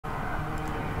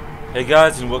Hey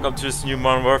guys, and welcome to this new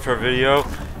Modern Warfare video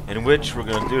in which we're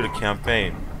going to do the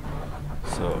campaign.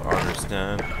 So,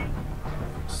 understand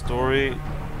story.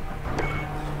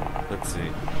 Let's see.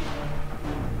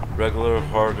 Regular,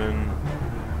 hardened.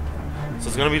 So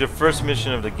it's going to be the first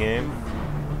mission of the game.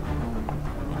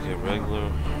 Okay,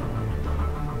 regular.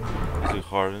 Let's do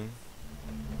hardened.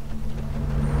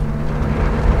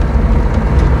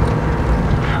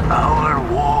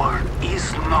 Our war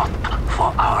is not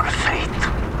for our fate.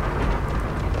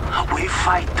 We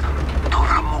fight to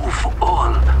remove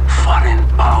all foreign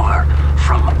power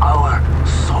from our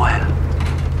soil.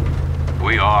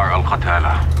 We are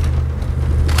Al-Qatala.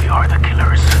 We are the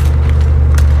killers.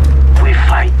 We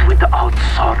fight without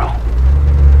sorrow.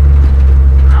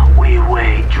 We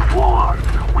wage war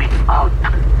without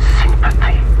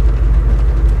sympathy.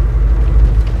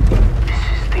 This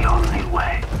is the only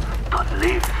way to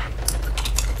live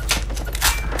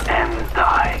and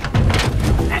die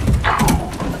a true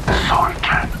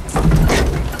soldier.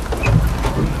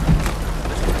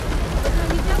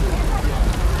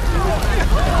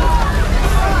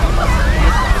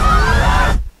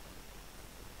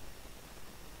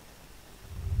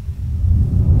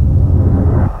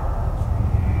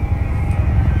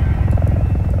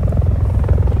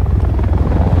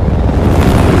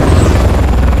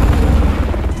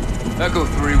 Echo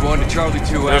 3-1 to Charlie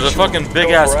 2. There's a fucking big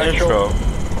ass intro.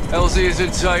 LZ is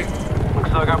in sight. Looks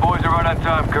like our boys are right on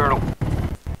time, Colonel.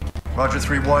 Roger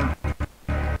 3-1.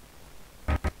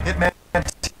 Hitman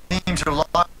teams are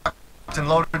locked and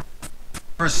loaded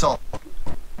for assault.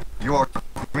 You are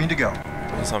green to go.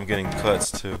 Guess I'm getting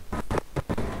cuts too.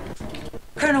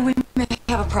 Colonel, we may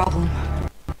have a problem.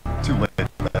 Too late.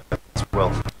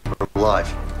 Well, we're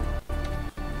alive.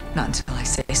 Not until I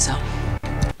say so.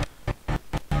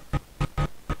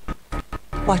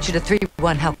 Watch it at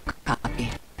 3-1, how copy?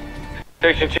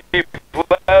 Station chief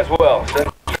as well.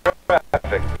 Send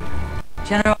traffic.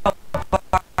 General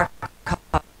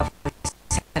Barkov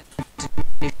sent a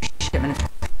new shipment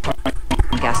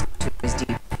of gas to his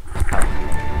depot.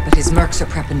 But his mercs are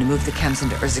prepping to move the chems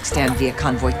into Urzikstan via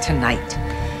convoy tonight.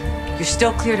 You're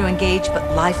still clear to engage,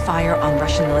 but live fire on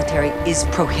Russian military is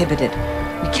prohibited.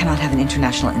 We cannot have an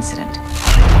international incident.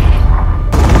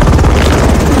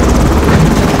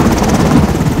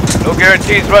 No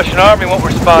guarantees Russian army won't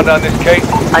respond on this case.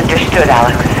 Understood,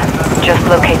 Alex. Just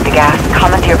locate the gas,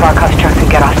 commandeer Barkov's truck, and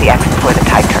get off the X before the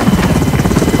tide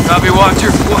turns. Copy,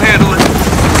 Watcher. We'll handle it.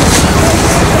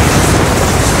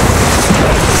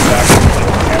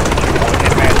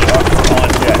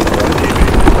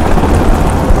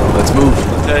 Let's move.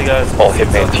 Okay guys. All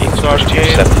hitman teams Start the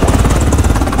game.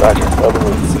 Roger.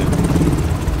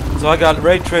 So I got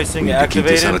ray tracing We need to keep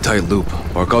this on a activated. tight loop.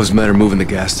 Barkov's men are moving the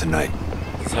gas tonight.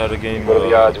 That's how the game What are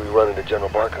the odds we run into General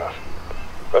Barkov?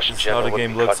 Russian That's how general the would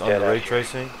game be looks cut on the dead ray after.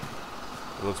 tracing.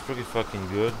 It looks pretty fucking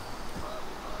good.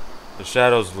 The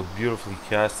shadows look beautifully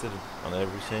casted on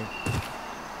everything.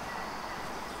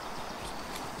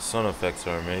 The sun effects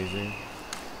are amazing.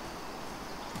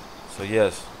 So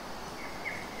yes,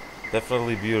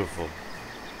 definitely beautiful.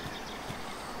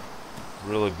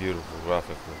 Really beautiful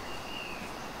graphically.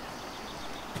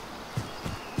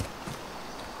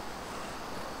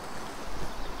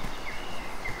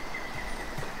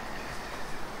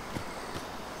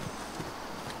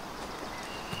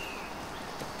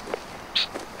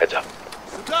 Heads up.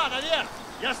 Сюда, наверх!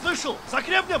 Я слышал!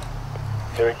 Закрепнем!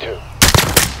 Hearing 2.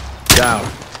 Down.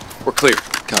 We're clear.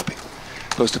 Copy.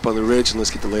 Post up on the ridge and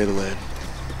let's get the lay of the land.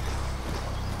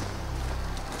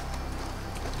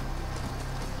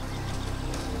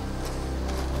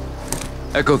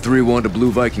 Echo 3-1 to Blue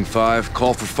Viking 5.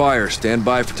 Call for fire. Stand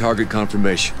by for target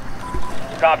confirmation.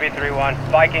 Copy 3-1.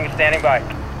 Viking standing by.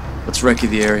 Let's recce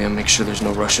the area and make sure there's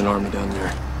no Russian army down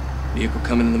there. Vehicle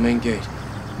coming in the main gate.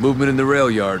 Movement in the rail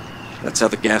yard. That's how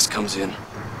the gas comes in.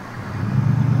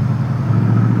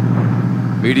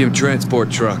 Medium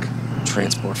transport truck.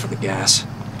 Transport for the gas.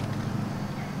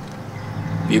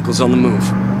 Vehicle's on the move.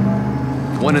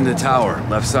 One in the tower.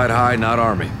 Left side high, not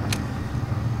army.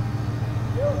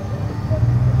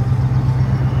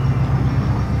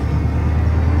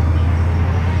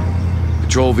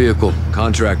 Patrol vehicle.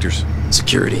 Contractors.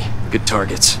 Security. Good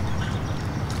targets.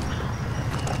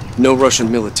 No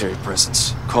Russian military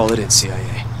presence. Call it in,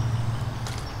 CIA.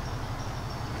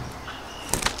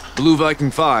 Blue Viking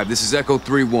 5, this is Echo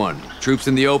 3-1. Troops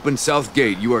in the open, south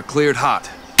gate. You are cleared hot.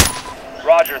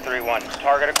 Roger 3-1.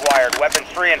 Target acquired. Weapons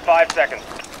free in 5 seconds.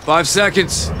 5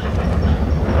 seconds.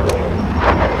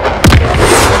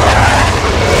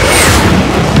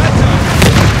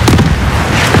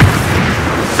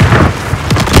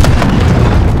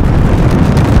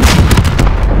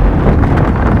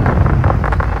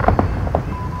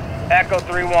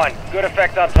 3-1. Good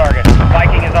effect on target.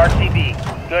 Viking is RTB.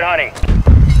 Good hunting.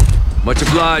 Much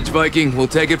obliged, Viking. We'll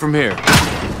take it from here.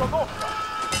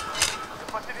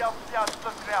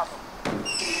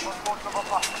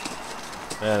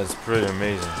 Man, it's pretty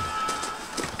amazing.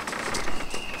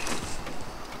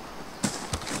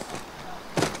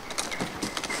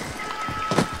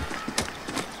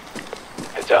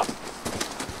 Heads up.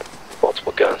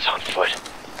 Multiple guns on foot.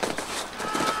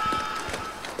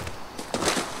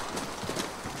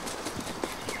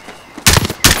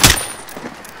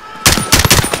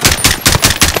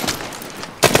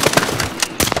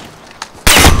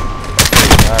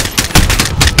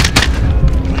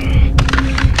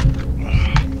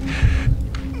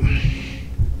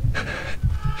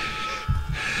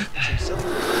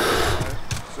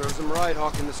 Serves them right,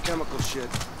 hawking this chemical shit.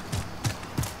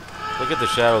 Look at the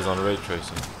shadows on ray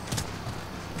tracing.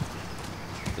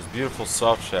 There's beautiful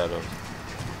soft shadows.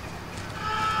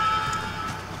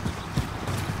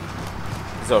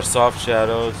 These are soft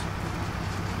shadows.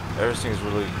 Everything's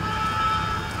really...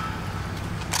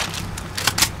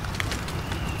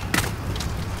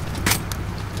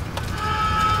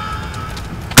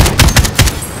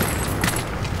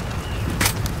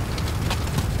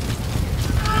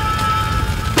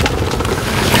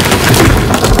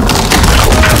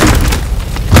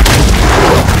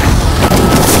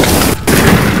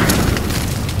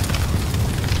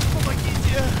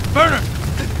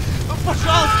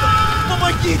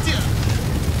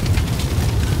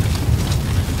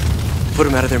 Put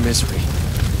them out of their misery.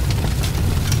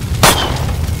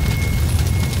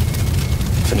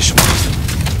 Finish them off.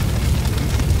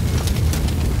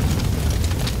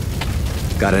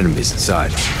 Got enemies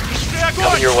inside.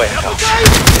 Coming your way, pal.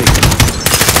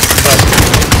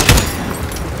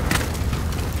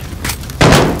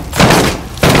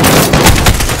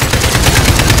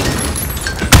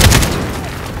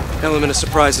 Element of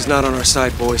surprise is not on our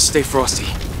side, boys. Stay frosty.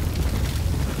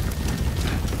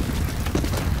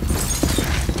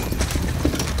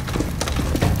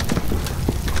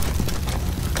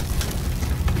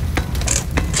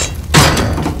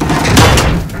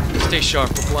 Stay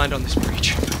sharp. We're blind on this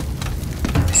breach.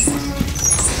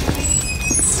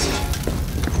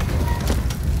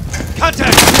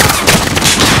 Contact!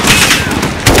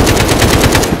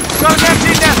 Got an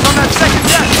empty nest on that second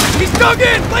deck! He's dug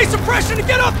in! Lay some pressure to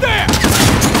get up there!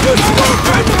 Use the low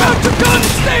turn to mount your gun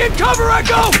and stay in cover,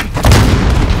 Echo!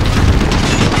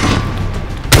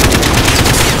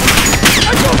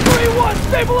 Echo 3-1,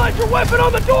 stabilize your weapon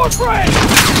on the door frame!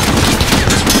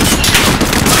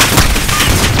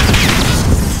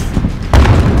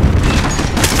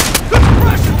 Good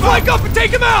suppression! Flank up and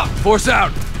take him out! Force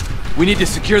out! We need to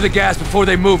secure the gas before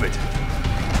they move it.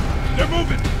 They're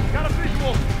moving! Got a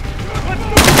visual! Let's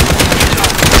move!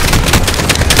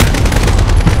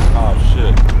 Oh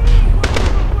shit.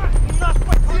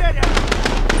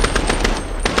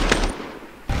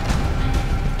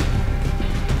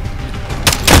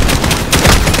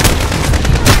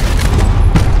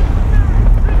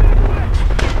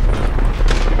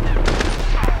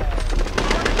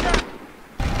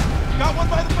 Got one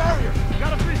by the barrier!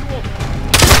 Got a visual!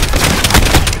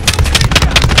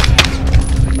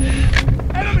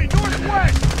 Enemy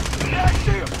northwest! Yeah, I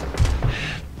see him!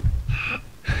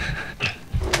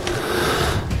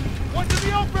 One to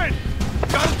the open!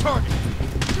 Got a target!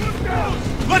 Shoot him down!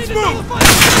 Let's move!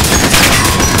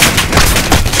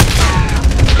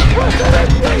 Press that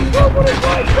entry! Open his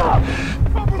lights up!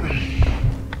 Cover me!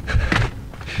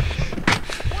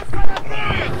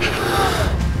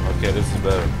 Okay, this is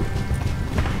better.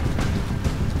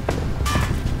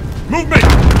 Movement!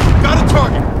 Got a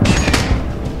target!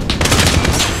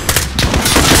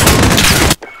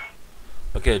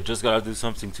 Okay, just gotta do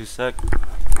something 2 sec.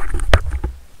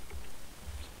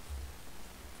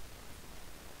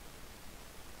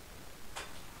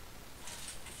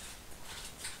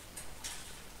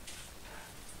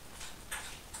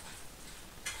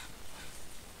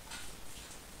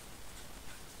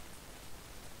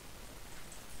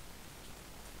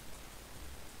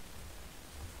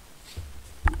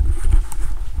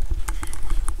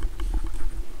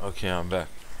 Okay, I'm back.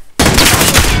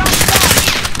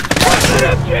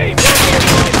 SMG!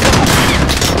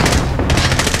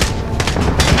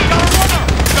 Got a runner!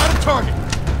 Got a target!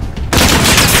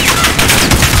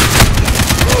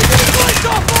 Move the lights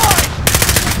offline!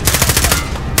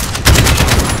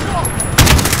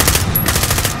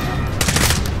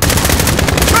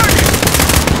 Target!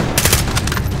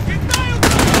 Get nailed!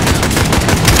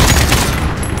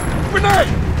 Grenade!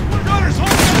 Gunners,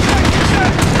 hold that back!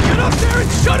 Get up there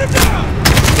and shut him down!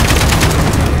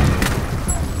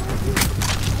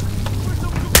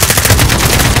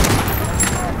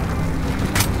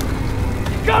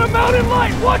 in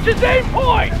light! Watch his aim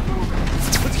point!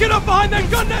 Let's get up behind that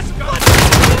gun nest!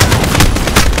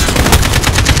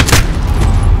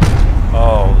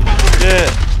 Oh,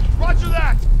 shit. Roger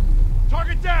that!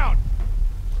 Target down!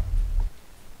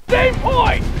 Aim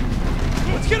point!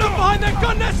 Let's get up behind that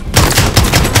gun nest!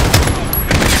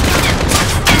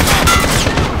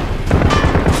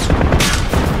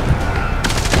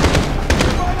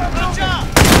 Good job!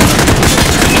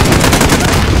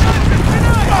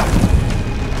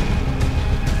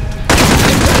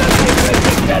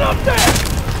 Get up there!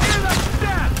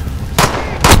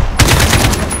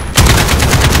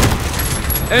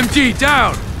 MG,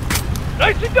 down!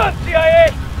 Nicely done,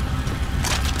 CIA!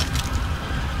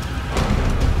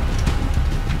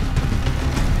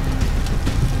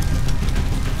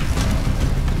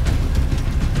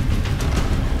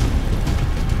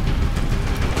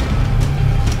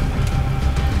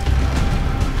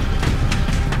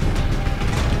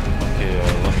 Okay,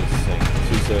 let me think.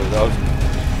 2 seconds.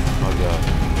 Oh god.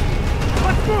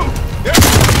 Let's move!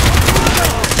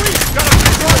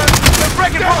 They're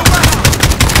breaking from the left!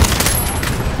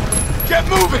 Get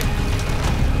moving!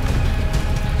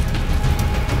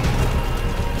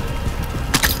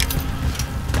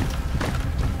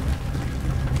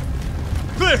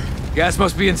 Clear! Gas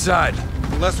must be inside.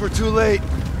 Unless we're too late.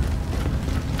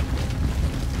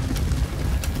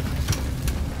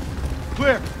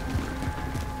 Clear!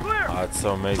 Clear! Oh, it's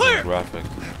so amazing Clear! graphic.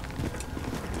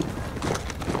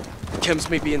 Chems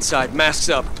may be inside. Masks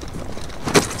up.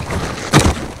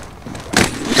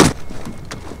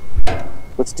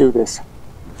 Let's do this.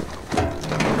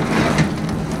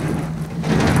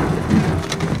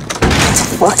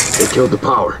 What? They killed the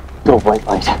power. Go white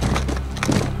light.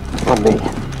 On me.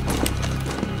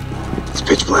 It's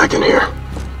pitch black in here.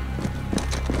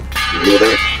 You hear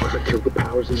that? Whoever killed the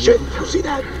powers in here. Shit, you see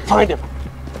that? Find him.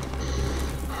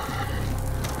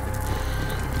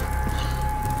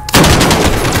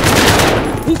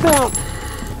 He's down.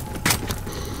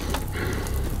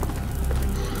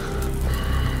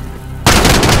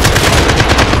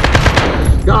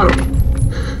 Got him.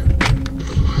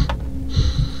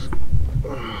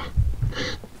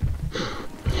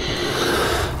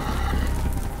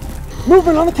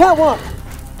 Moving on the catwalk.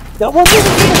 Got one moving to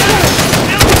the center.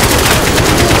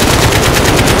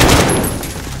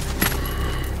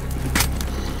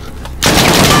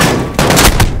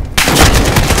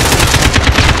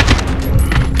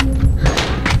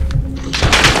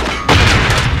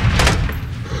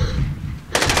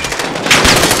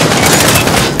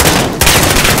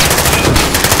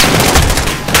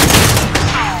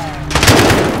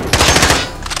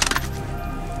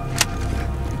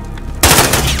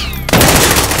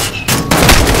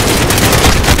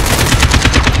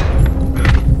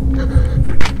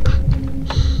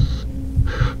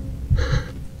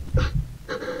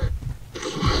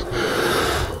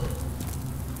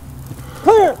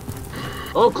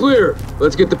 All clear.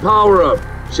 Let's get the power up.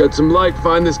 Shed some light,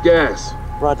 find this gas.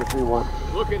 Roger, 3-1.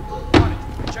 Looking.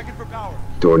 Checking for power.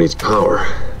 Door needs power.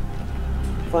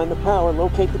 Find the power,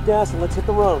 locate the gas, and let's hit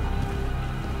the road.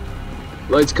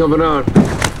 Lights coming on.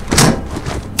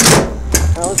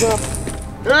 Power's up.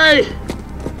 Hey!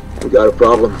 We got a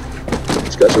problem.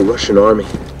 These guys are Russian army.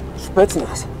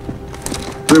 Spetsnaz.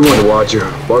 3-1 to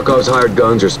Watcher. Barkov's hired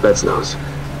guns or Spetsnaz.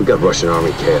 We got Russian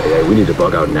army KIA. We need to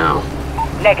bug out now.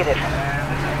 Negative.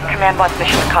 Command wants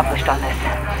mission accomplished on this.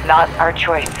 Not our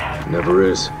choice. Never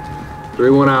is.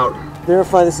 3-1 out.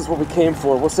 Verify this is what we came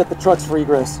for. We'll set the trucks for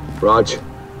egress. Raj.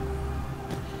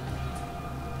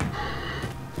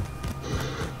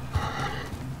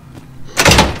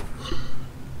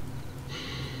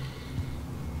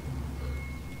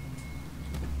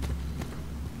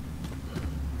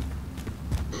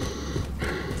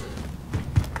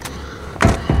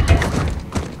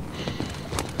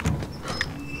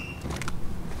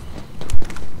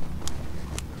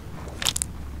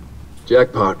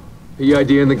 Jackpot.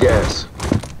 PID in the gas.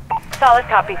 Solid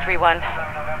copy, 3-1.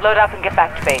 Load up and get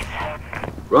back to base.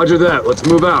 Roger that. Let's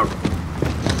move out.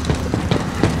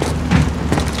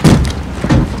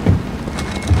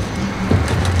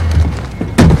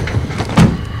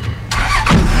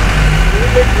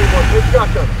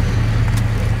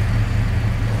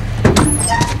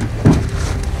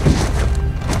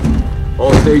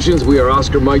 All stations, we are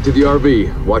Oscar Mike to the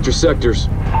RV. Watch your sectors.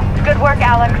 Good work,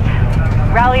 Alex.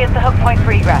 Rally at the hook point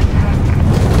for egress.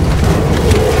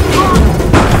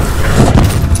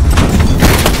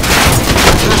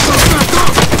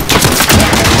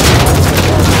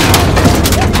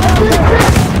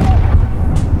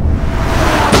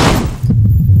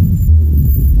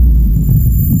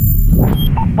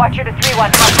 Watcher to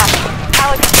 3-1, how copy?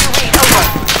 Alex, 2 read,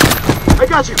 over. I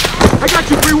got you! I got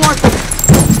you,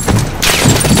 3-1!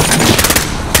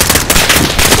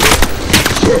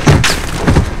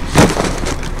 Shit!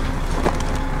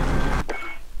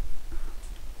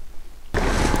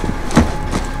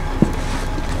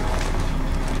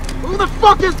 Who the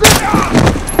fuck is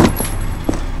this?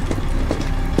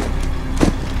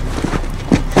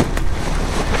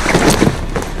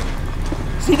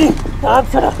 Sini, tahan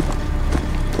sana.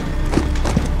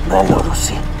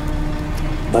 Malorussi.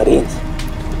 Marines.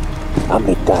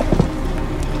 Amitan.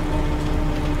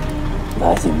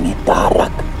 Lazim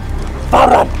nitarak.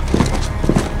 Faran.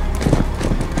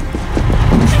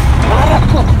 Tarak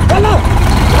ko. Dala!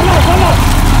 Dala! Dala!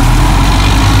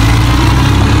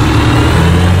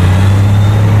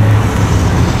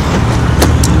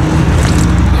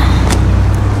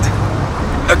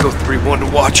 Echo 3-1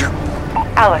 to Watcher.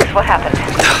 Alex, what happened?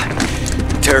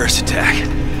 Terrorist attack.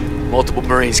 Multiple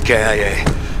Marines KIA.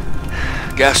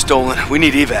 Gas stolen. We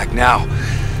need evac now.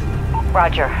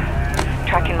 Roger.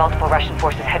 Tracking multiple Russian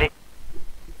forces headed.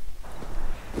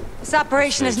 This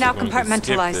operation is now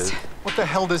compartmentalized. What the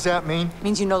hell does that mean?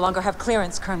 Means you no longer have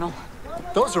clearance, Colonel.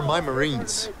 Those are my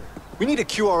Marines. We need a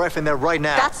QRF in there right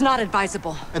now. That's not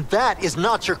advisable. And that is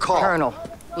not your call. Colonel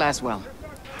Laswell.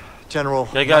 General.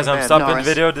 Okay guys, I'm stopping the Norris.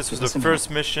 video. This was the Listen,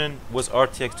 first mission, was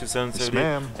RTX 2730 Yes,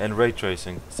 ma'am. and ray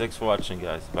tracing. Thanks for watching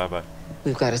guys. Bye bye.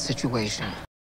 We've got a situation.